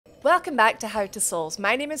Welcome back to How to Souls.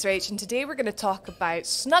 My name is Rach and today we're going to talk about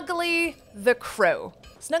Snuggly the Crow.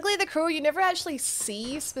 Snuggly the Crow you never actually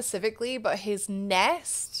see specifically, but his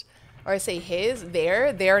nest, or I say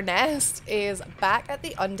their nest is back at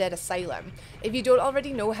the Undead Asylum. If you don't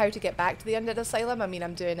already know how to get back to the Undead Asylum, I mean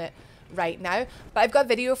I'm doing it right now, but I've got a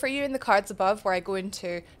video for you in the cards above where I go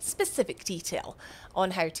into specific detail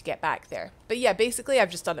on how to get back there. But yeah, basically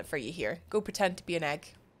I've just done it for you here. Go pretend to be an egg.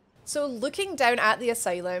 So looking down at the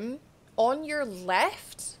asylum, on your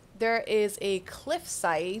left, there is a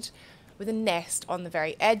cliffside with a nest on the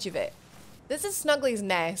very edge of it. This is Snuggly's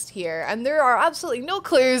nest here, and there are absolutely no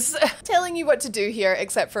clues telling you what to do here,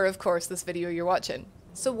 except for, of course, this video you're watching.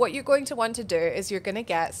 So what you're going to want to do is you're going to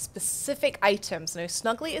get specific items. Now,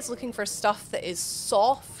 Snuggly is looking for stuff that is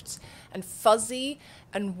soft and fuzzy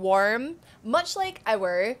and warm, much like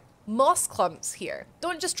our moss clumps here.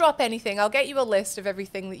 Don't just drop anything. I'll get you a list of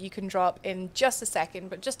everything that you can drop in just a second,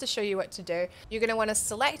 but just to show you what to do, you're going to want to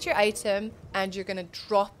select your item and you're going to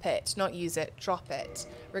drop it, not use it, drop it.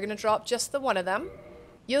 We're going to drop just the one of them.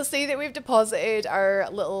 You'll see that we've deposited our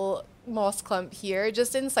little moss clump here,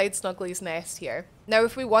 just inside Snuggly's nest here. Now,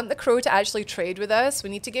 if we want the crow to actually trade with us, we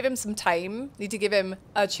need to give him some time, need to give him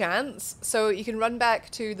a chance. So you can run back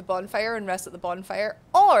to the bonfire and rest at the bonfire,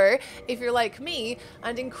 or if you're like me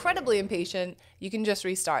and incredibly impatient, you can just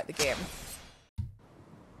restart the game.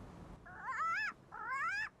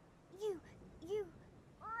 You,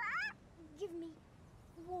 give me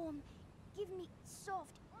warm, give me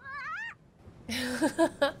soft.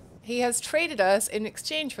 He has traded us, in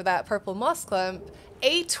exchange for that purple moss clump,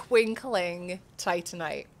 a twinkling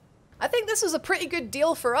titanite. I think this was a pretty good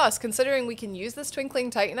deal for us, considering we can use this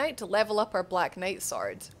twinkling titanite to level up our black knight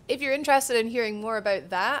sword. If you're interested in hearing more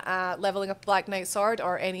about that, leveling up black knight sword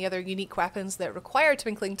or any other unique weapons that require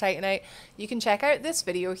twinkling titanite, you can check out this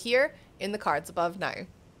video here in the cards above now.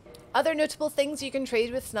 Other notable things you can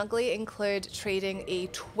trade with Snuggly include trading a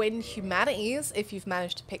twin humanities, if you've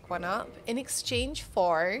managed to pick one up, in exchange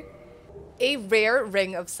for a rare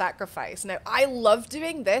ring of sacrifice. Now, I love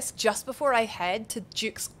doing this just before I head to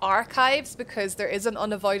Duke's archives because there is an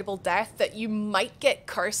unavoidable death that you might get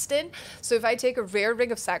cursed in. So if I take a rare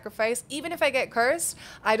ring of sacrifice, even if I get cursed,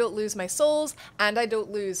 I don't lose my souls and I don't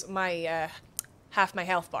lose my half my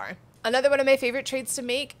health bar. Another one of my favorite trades to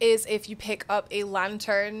make is if you pick up a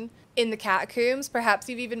lantern in the catacombs, perhaps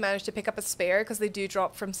you've even managed to pick up a spare because they do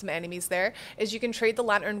drop from some enemies there, is you can trade the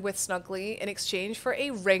lantern with Snuggly in exchange for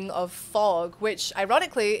a ring of fog, which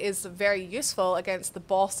ironically is very useful against the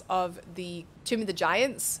boss of the Tomb of the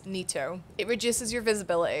Giants, Nito. It reduces your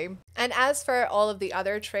visibility. And as for all of the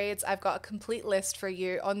other trades, I've got a complete list for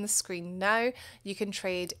you on the screen now. You can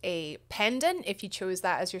trade a pendant if you chose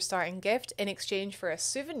that as your starting gift in exchange for a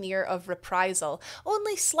souvenir of reprisal,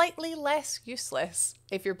 only slightly less useless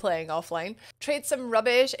if you're playing offline. Trade some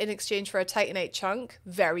rubbish in exchange for a titanite chunk,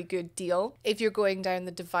 very good deal. If you're going down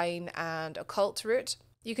the divine and occult route,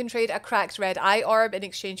 you can trade a cracked red eye orb in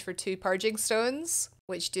exchange for 2 purging stones,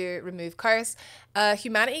 which do remove curse.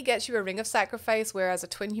 Humanity gets you a ring of sacrifice, whereas a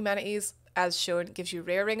twin humanities, as shown, gives you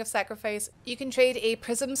rare ring of sacrifice. You can trade a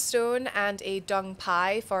prism stone and a dung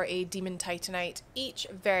pie for a demon titanite, each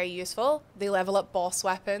very useful. They level up boss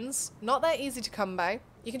weapons, not that easy to come by.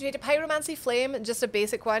 You can trade a pyromancy flame, just a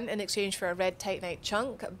basic one, in exchange for a red titanite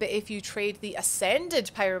chunk, but if you trade the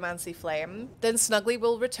ascended pyromancy flame, then Snuggly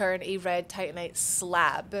will return a red titanite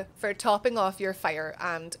slab for topping off your fire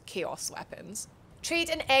and chaos weapons.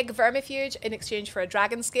 Trade an egg vermifuge in exchange for a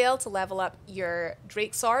dragon scale to level up your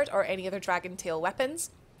drake sword or any other dragon tail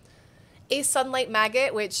weapons. A sunlight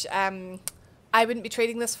maggot, which I wouldn't be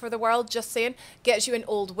trading this for the world, just saying, gets you an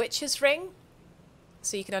old witch's ring,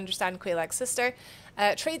 so you can understand Quaylag's sister.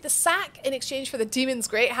 Trade the sack in exchange for the Demon's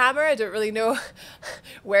Great Hammer. I don't really know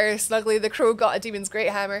where Snuggly the Crow got a Demon's Great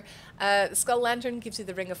Hammer. The Skull Lantern gives you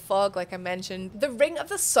the Ring of Fog, like I mentioned. The Ring of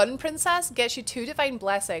the Sun Princess gets you 2 Divine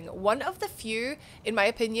Blessing. One of the few, in my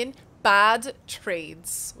opinion, bad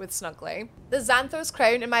trades with Snuggly. The Xanthos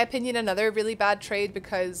Crown, in my opinion, another really bad trade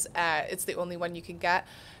because it's the only one you can get.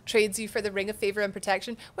 Trades you for the Ring of Favor and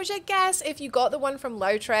Protection, which I guess if you got the one from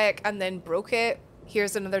Lautrec and then broke it,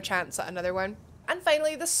 here's another chance at another one. And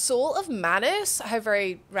finally, the Soul of Manus, how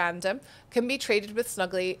very random, can be traded with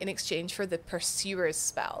Snuggly in exchange for the Pursuer's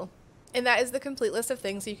spell. And that is the complete list of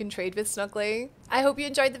things you can trade with Snuggly. I hope you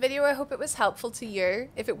enjoyed the video. I hope it was helpful to you.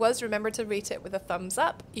 If it was, remember to rate it with a thumbs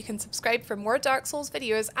up. You can subscribe for more Dark Souls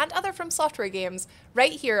videos and other Fromsoftware games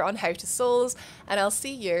right here on How to Souls, and I'll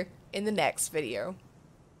see you in the next video.